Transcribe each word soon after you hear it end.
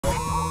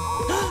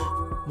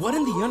What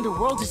in the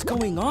underworld is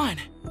going on?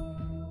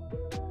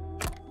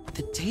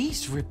 The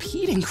day's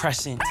repeating,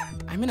 Crescent.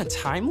 I'm in a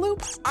time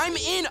loop? I'm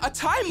in a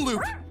time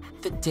loop!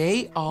 The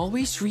day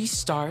always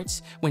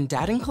restarts when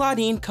Dad and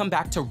Clawdeen come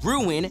back to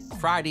ruin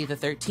Friday the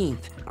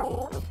 13th.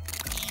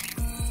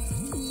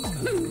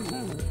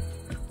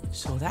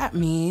 So that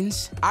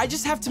means I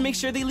just have to make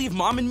sure they leave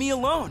Mom and me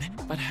alone.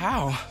 But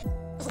how?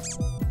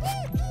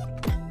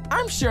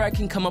 I'm sure I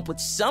can come up with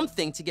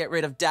something to get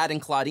rid of Dad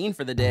and Clawdeen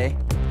for the day.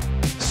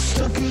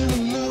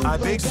 I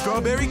baked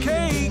strawberry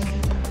cake.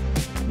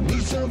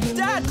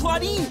 Dad,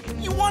 Clawdeen,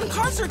 you won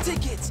concert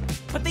tickets,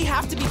 but they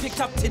have to be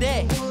picked up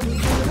today.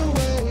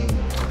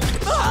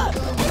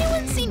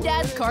 Anyone seen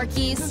Dad's car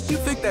keys? You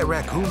think that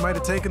raccoon might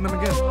have taken them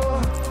again?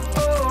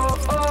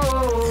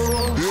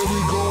 Here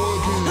we go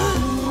again.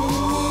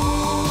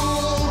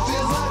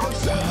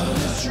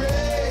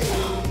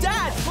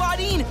 Dad,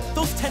 Clawdeen,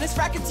 those tennis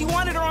rackets you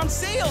wanted are on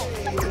sale.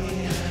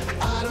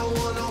 I don't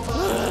want no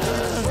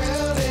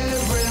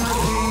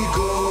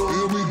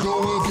Here we go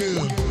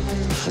again.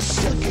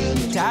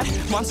 Dad,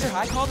 Monster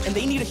High called and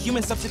they need a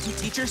human substitute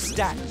teacher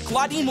stat.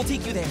 Clawdeen will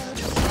take you there.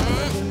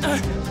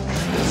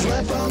 It's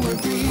like I'm a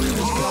thief, it's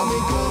got me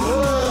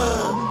going.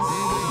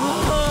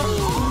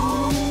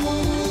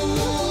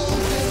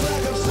 Feels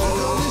like I'm stuck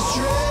on this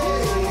train.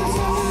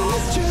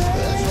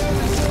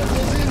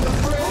 Circles in the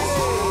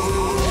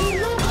brain.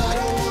 I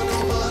don't want no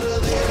more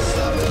of this.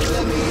 Stop and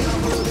let me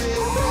up with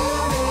it.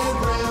 Round and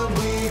round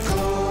we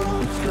go.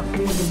 Stuck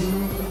in the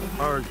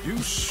loop. Are you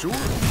sure?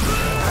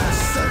 I'm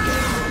stuck in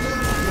the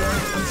loop,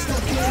 yeah. I'm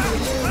stuck in the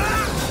loop.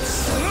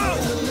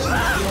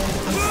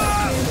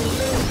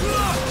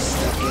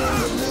 Stuck in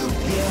the loop,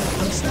 yeah.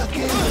 I'm stuck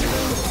in the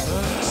loop.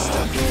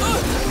 Stuck in the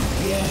loop,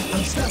 yeah.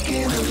 I'm stuck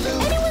in the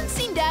loop. Anyone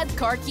seen Dad's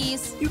car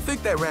keys? You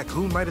think that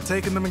raccoon might have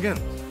taken them again?